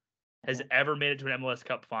below, has ever made it to an MLS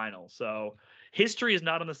Cup final. So history is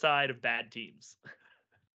not on the side of bad teams.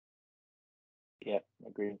 Yeah,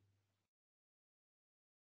 agreed.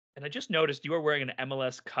 And I just noticed you are wearing an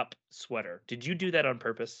MLS Cup sweater. Did you do that on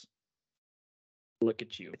purpose? Look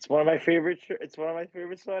at you. It's one of my favorite. It's one of my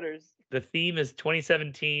favorite sweaters. The theme is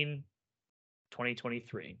 2017,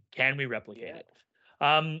 2023. Can we replicate it?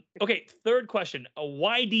 Okay, third question. A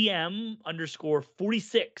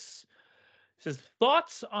YDM_46 says,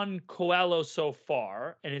 thoughts on Coelho so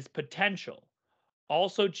far and his potential.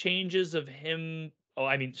 Also chances of him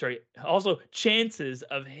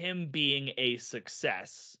being a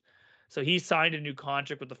success. So he signed a new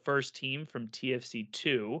contract with the first team from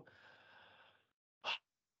TFC2.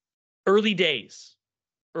 Early days.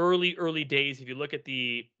 Early days. If you look at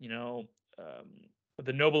the,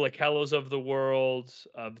 the Noble Akellos of the world,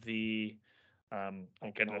 of the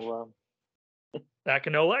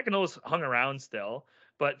Akinola's hung around still.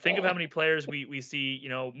 But think of how many players we see,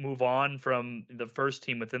 move on from the first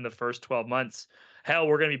team within the first 12 months. Hell,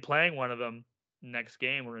 we're going to be playing one of them next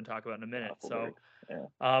game. We're going to talk about in a minute. So,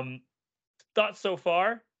 thoughts so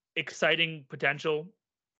far? Exciting potential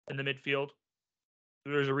in the midfield.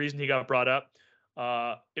 There's a reason he got brought up.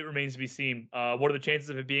 It remains to be seen. What are the chances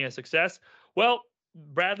of it being a success? Well,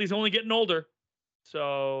 Bradley's only getting older,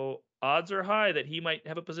 so odds are high that he might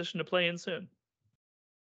have a position to play in soon.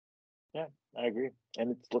 Yeah, I agree.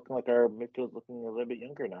 And it's looking like our midfield's looking a little bit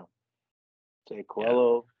younger now. Say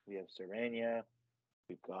Coelho, we have Serrania,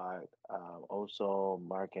 we've got also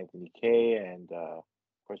Mark Anthony Kaye, and of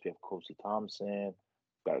course we have Kosi Thompson.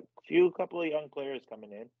 Got a couple of young players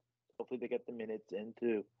coming in. Hopefully they get the minutes in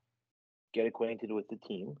to get acquainted with the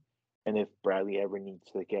team. And if Bradley ever needs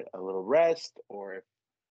to get a little rest, or if,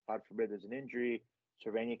 God forbid, there's an injury,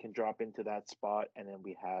 Serrania can drop into that spot, and then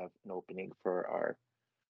we have an opening for our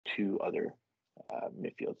 2 other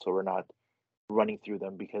midfield. So we're not running through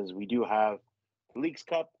them, because we do have the Leagues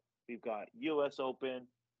Cup. We've got U.S. Open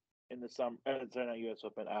in the summer. Sorry, not U.S.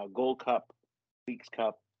 Open. Gold Cup, Leagues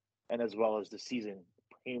Cup, and as well as the season,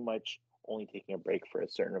 pretty much only taking a break for a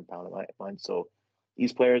certain amount of months. So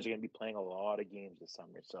these players are going to be playing a lot of games this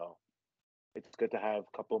summer. So it's good to have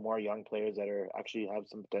a couple more young players that are actually have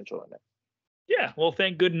some potential in it. Yeah, well,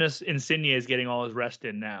 thank goodness Insigne is getting all his rest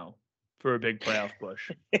in now for a big playoff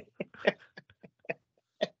push.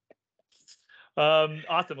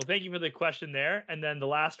 Awesome. Well, thank you for the question there. And then the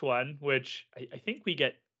last one, which I think we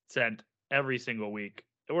get sent every single week.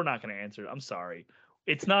 We're not going to answer it. I'm sorry.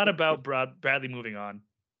 It's not about Bradley moving on.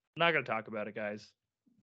 I'm not going to talk about it, guys.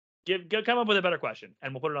 Come up with a better question,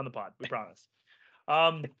 and we'll put it on the pod. We promise.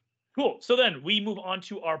 Cool. So then we move on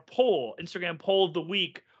to our poll. Instagram poll of the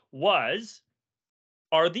week was,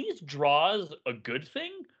 are these draws a good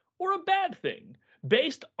thing or a bad thing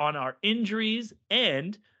based on our injuries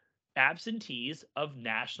and absentees of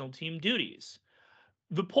national team duties?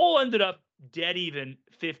 The poll ended up dead even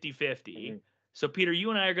 50-50. Mm-hmm. So Peter, you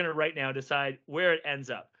and I are going to right now decide where it ends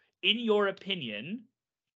up. In your opinion,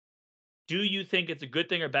 do you think it's a good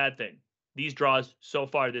thing or bad thing, these draws so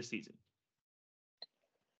far this season?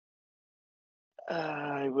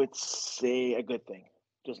 I would say a good thing,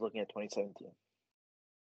 just looking at 2017.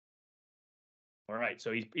 All right.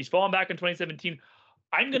 So he's fallen back in 2017.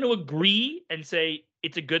 I'm going to agree and say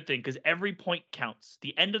it's a good thing because every point counts.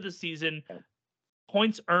 The end of the season, Yeah.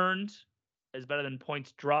 points earned is better than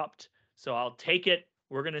points dropped. So I'll take it.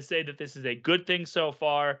 We're going to say that this is a good thing so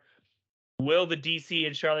far. Will the DC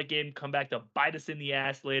and Charlotte game come back to bite us in the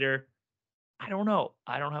ass later? I don't know.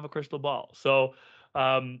 I don't have a crystal ball. So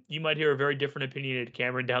you might hear a very different opinionated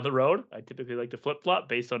Cameron down the road. I typically like to flip flop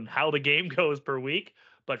based on how the game goes per week.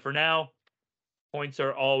 But for now, points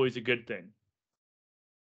are always a good thing.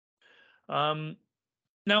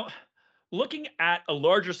 Now, looking at a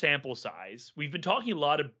larger sample size, we've been talking a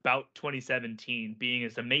lot about 2017 being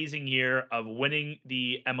this amazing year of winning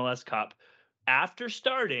the MLS Cup after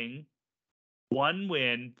starting 1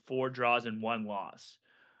 win, 4 draws, and 1 loss.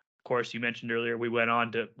 Of course, you mentioned earlier we went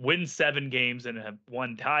on to win 7 games and have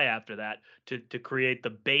 1 tie after that to create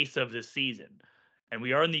the base of this season. And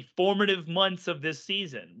we are in the formative months of this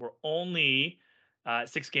season. We're only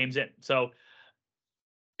 6 games in. So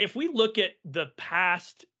if we look at the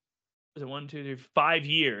past 5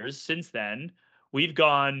 years since then, we've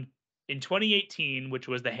gone in 2018, which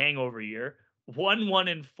was the hangover year,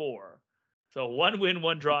 1-1-4. So 1 win,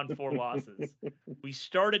 1 draw, and 4 losses. We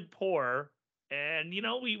started poor, and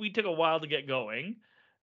we took a while to get going.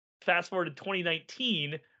 Fast forward to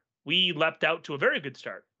 2019, we leapt out to a very good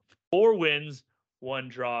start. 4 wins, 1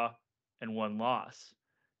 draw, and 1 loss.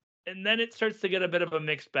 And then it starts to get a bit of a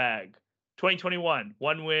mixed bag. 2021,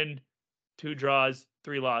 1 win, 2 draws,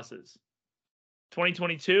 3 losses.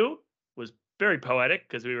 2022 was very poetic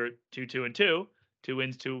because we were 2-2-2, 2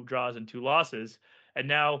 wins, 2 draws, and 2 losses. And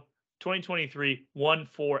now 2023,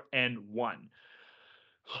 1-4-1.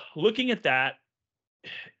 Looking at that,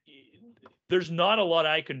 there's not a lot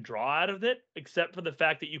I can draw out of it, except for the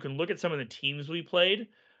fact that you can look at some of the teams we played.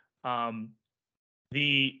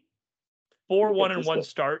 The 4-1-1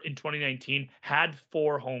 start in 2019 had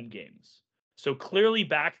 4 home games. So clearly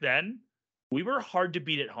back then, we were hard to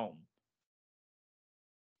beat at home.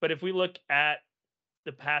 But if we look at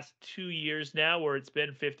the past 2 years now where it's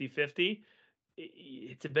been 50-50,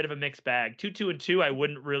 it's a bit of a mixed bag. 2-2-2, I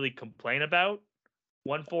wouldn't really complain about.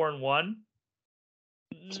 1-4-1.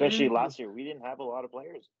 Especially last year, we didn't have a lot of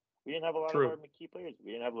players. We didn't have a lot True. of our key players.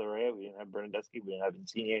 We didn't have Larea. We didn't have Bernardeschi. We didn't have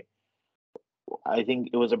Insigne. I think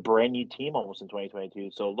it was a brand new team almost in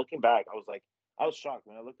 2022. So looking back, I was shocked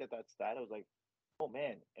when I looked at that stat. I was like, oh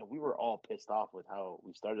man. And we were all pissed off with how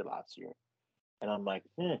we started last year. And I'm like,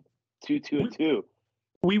 2-2-2.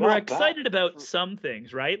 We were Not excited bad. about some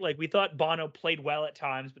things, right? Like we thought Bono played well at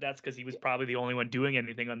times, but that's because he was probably the only one doing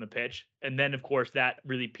anything on the pitch. And then, of course, that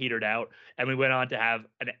really petered out, and we went on to have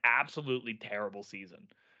an absolutely terrible season,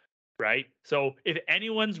 right? So if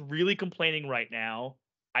anyone's really complaining right now,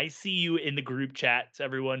 I see you in the group chats,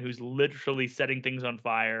 everyone who's literally setting things on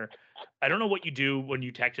fire. I don't know what you do when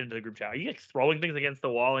you text into the group chat. Are you like throwing things against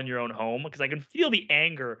the wall in your own home? Because I can feel the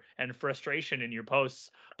anger and frustration in your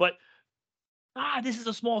posts. But this is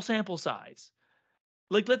a small sample size.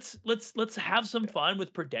 Like let's have some fun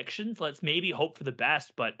with predictions. Let's maybe hope for the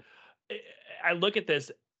best. But I look at this,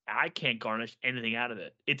 I can't garnish anything out of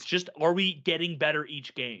it. It's just, are we getting better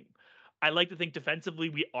each game? I like to think defensively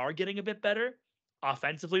we are getting a bit better.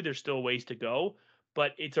 Offensively, there's still ways to go,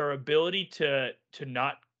 but it's our ability to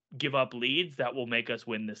not give up leads that will make us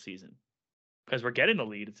win this season. Because we're getting the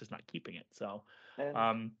lead, it's just not keeping it. So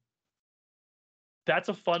that's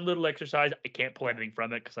a fun little exercise. I can't pull anything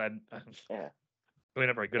from it because I'm really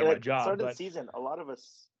not very good at my job. At the start of the season, a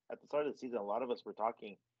lot of us were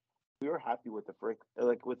talking. We were happy with the first,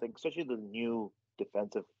 especially the new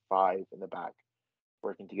defensive 5 in the back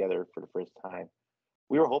working together for the first time.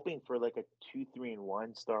 We were hoping for like a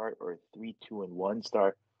 2-3-1 start or a 3-2-1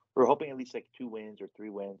 start. We were hoping at least like 2 wins or 3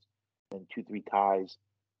 wins and 2-3 ties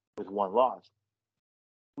with 1 loss.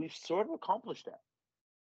 We've sort of accomplished that.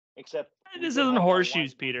 Except this isn't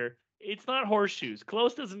horseshoes, Peter. It's not horseshoes.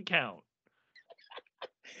 Close doesn't count.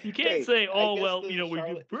 You can't say, "Oh well, we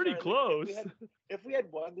did pretty close." If we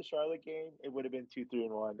had won the Charlotte game, it would have been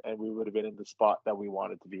 2-3-1, and we would have been in the spot that we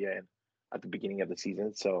wanted to be in at the beginning of the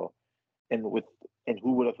season. So, and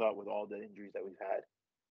who would have thought with all the injuries that we've had,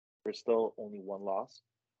 there's still only 1 loss.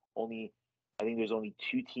 I think there's only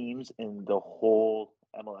 2 teams in the whole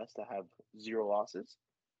MLS that have 0 losses.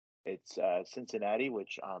 It's Cincinnati,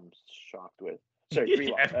 which I'm shocked with. Sorry,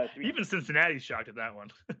 3 losses. Even Cincinnati's shocked at that one.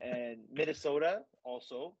 And Minnesota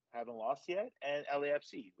also haven't lost yet, and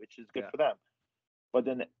LAFC, which is good for them. But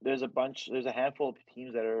then there's a handful of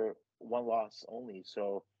teams that are 1 loss only.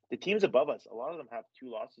 So the teams above us, a lot of them have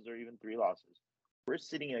 2 losses or even 3 losses. We're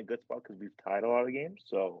sitting in a good spot because we've tied a lot of games.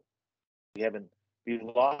 So we've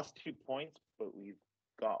lost 2 points, but we've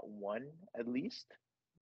got one at least.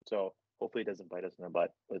 So hopefully it doesn't bite us in the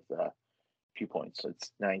butt with a few points. So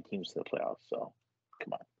it's 9 teams to the playoffs. So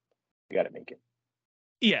come on, we got to make it.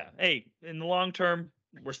 Yeah. Hey, in the long term,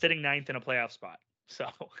 we're sitting 9th in a playoff spot. So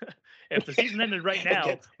if the season ended right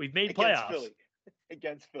now, we've made playoffs.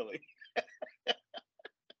 Against Philly.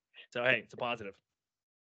 So hey, it's a positive.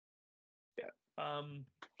 Yeah.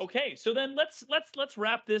 Okay, so then let's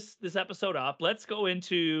wrap this episode up. Let's go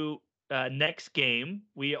into next game.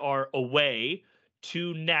 We are away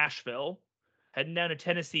to Nashville, heading down to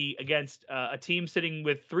Tennessee against a team sitting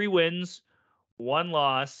with 3 wins, 1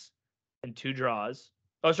 loss, and 2 draws.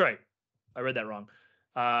 Oh, sorry, I read that wrong.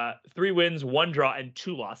 3 wins, 1 draw, and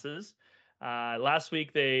 2 losses. Last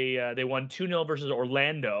week they won 2-0 versus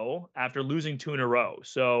Orlando after losing 2 in a row.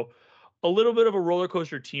 So a little bit of a roller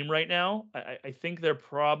coaster team right now. I think they're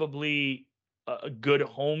probably a good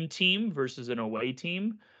home team versus an away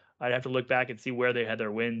team. I'd have to look back and see where they had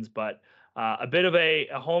their wins, but a bit of a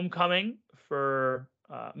homecoming for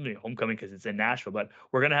homecoming because it's in Nashville. But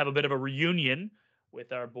we're gonna have a bit of a reunion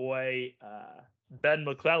with our boy Ben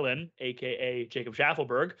McClellan, aka Jacob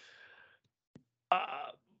Schaffelberg.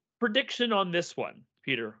 Prediction on this one,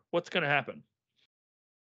 Peter. What's gonna happen?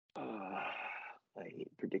 I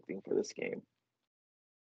hate predicting for this game.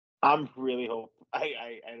 I'm really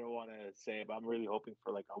I don't want to say it, but I'm really hoping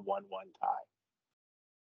for like a 1-1 tie.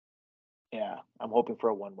 Yeah, I'm hoping for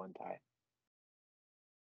a 1-1 tie.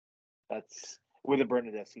 That's with a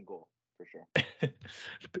Bernardeschi goal for sure.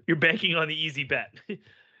 You're banking on the easy bet.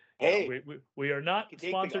 Hey, we are not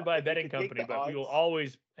sponsored by a betting company, but we will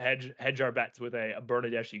always hedge our bets with a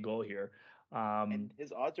Bernardeschi goal here. And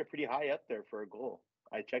his odds are pretty high up there for a goal.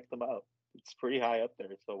 I checked them out. It's pretty high up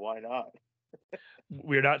there, so why not?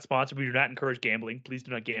 We're not sponsored. We do not encourage gambling. Please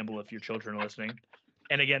do not gamble if your children are listening.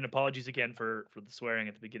 And again, apologies again for the swearing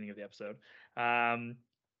at the beginning of the episode.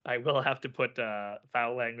 I will have to put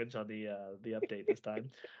foul language on the update this time.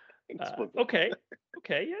 Okay,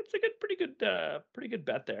 yeah, it's a pretty good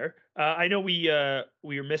bet there. I know we are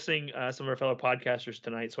missing some of our fellow podcasters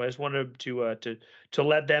tonight, so I just wanted to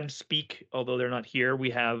let them speak, although they're not here.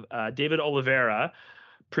 We have David Oliveira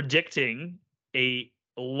predicting a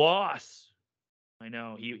loss. I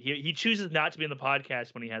know he chooses not to be in the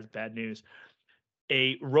podcast when he has bad news.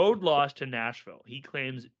 A road loss to Nashville. He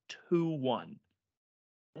claims 2-1.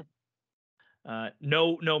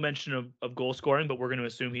 No mention of goal scoring, but we're going to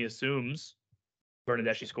assume he assumes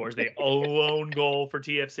Bernardeschi scores the lone goal for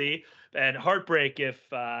TFC. And heartbreak if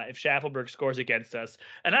Schaffelberg scores against us.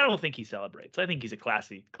 And I don't think he celebrates. I think he's a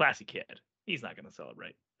classy kid. He's not going to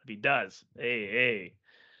celebrate. If he does, hey.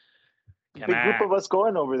 Big group of us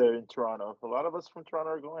going over there in Toronto. A lot of us from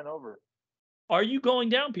Toronto are going over. Are you going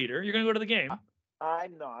down, Peter? You're going to go to the game?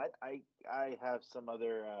 I'm not. I have some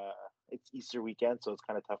other. It's Easter weekend, so it's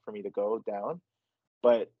kind of tough for me to go down.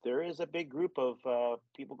 But there is a big group of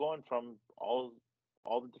people going from all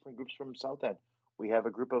the different groups from South End. We have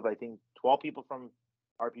a group of, I think, 12 people from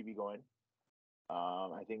RPB going.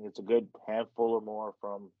 I think it's a good handful or more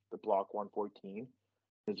from the Block 114.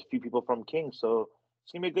 There's a few people from King, so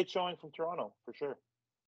it's gonna be a good showing from Toronto for sure.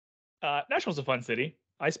 Nashville's a fun city.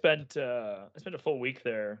 I spent a full week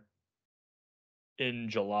there in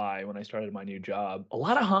July when I started my new job. A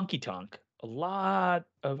lot of honky tonk. My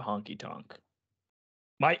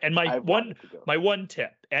one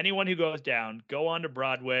tip: anyone who goes down, go on to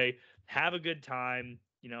Broadway, have a good time.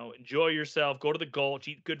 Enjoy yourself. Go to the Gulch,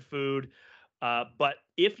 eat good food. But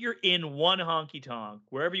if you're in one honky tonk,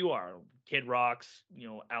 wherever you are, Kid Rocks,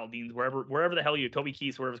 Aldean's, wherever the hell Toby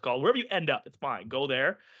Keith's, whatever it's called, wherever you end up, it's fine. Go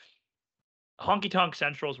there. Honky Tonk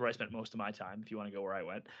Central is where I spent most of my time, if you want to go where I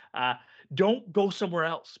went. Don't go somewhere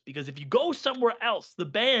else, because if you go somewhere else, the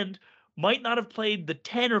band might not have played the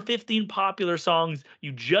 10 or 15 popular songs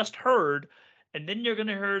you just heard, and then you're going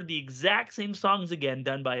to hear the exact same songs again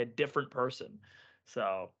done by a different person.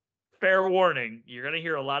 So, fair warning, you're going to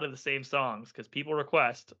hear a lot of the same songs, because people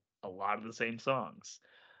request a lot of the same songs.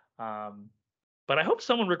 But I hope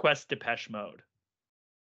someone requests Depeche Mode.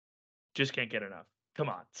 Just can't get enough. Come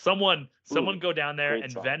on, someone go down there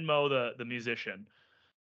and song. Venmo the musician.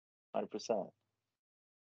 100%.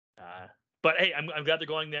 But hey, I'm glad they're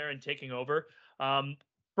going there and taking over. From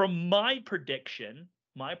my prediction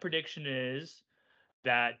is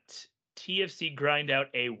that TFC grind out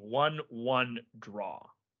a 1-1 draw.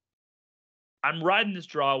 I'm riding this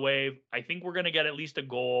draw wave. I think we're going to get at least a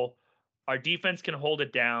goal. Our defense can hold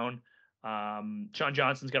it down. Sean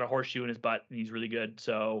Johnson's got a horseshoe in his butt and he's really good.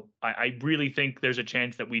 So I really think there's a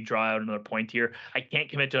chance that we draw out another point here. I can't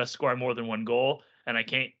commit to us scoring more than 1 goal, and I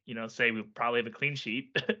can't, say we probably have a clean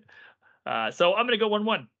sheet. So I'm going to go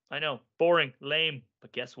 1-1. I know, boring, lame,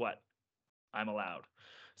 but guess what? I'm allowed.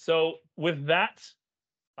 So with that,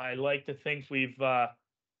 I like to think we've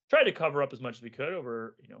tried to cover up as much as we could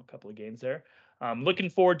over a couple of games there. Looking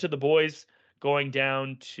forward to the boys going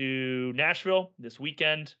down to Nashville this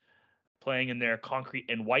weekend, playing in their concrete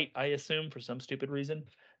and white, I assume, for some stupid reason.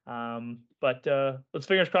 But let's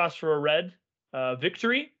fingers crossed for a red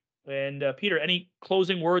victory. And Peter, any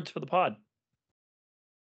closing words for the pod?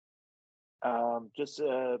 Just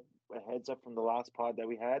a heads up from the last pod that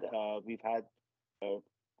we had. We've had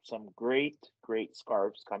some great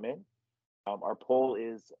scarves come in. Our poll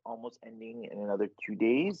is almost ending in another 2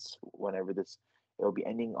 days. Whenever it'll be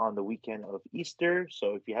ending on the weekend of Easter.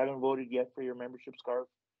 So if you haven't voted yet for your membership scarf,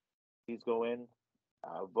 please go in,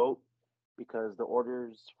 vote, because the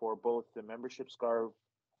orders for both the membership scarf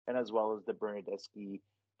and as well as the Bernadeschi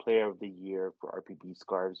Player of the Year for RPB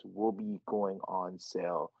scarves will be going on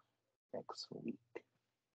sale next week.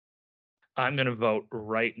 I'm going to vote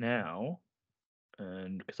right now,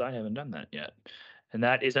 and because I haven't done that yet. And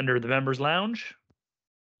that is under the Members Lounge.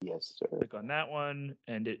 Yes, sir. Click on that one,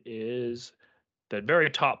 and it is the very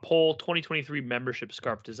top poll, 2023 membership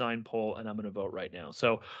scarf design poll, and I'm going to vote right now.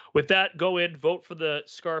 So with that, go in, vote for the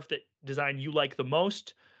scarf that design you like the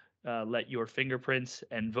most. Let your fingerprints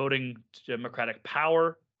and voting democratic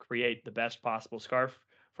power create the best possible scarf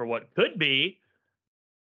for what could be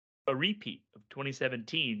a repeat of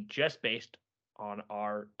 2017, just based on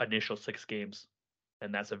our initial 6 games.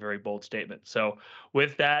 And that's a very bold statement. So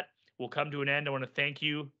with that, we'll come to an end. I want to thank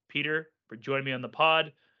you, Peter, for joining me on the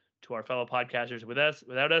pod, to our fellow podcasters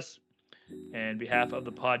without us, and behalf of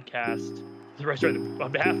the podcast,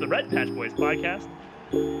 on behalf of the Red Patch Boys podcast,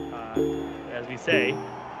 as we say,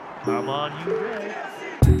 come on, you Reds.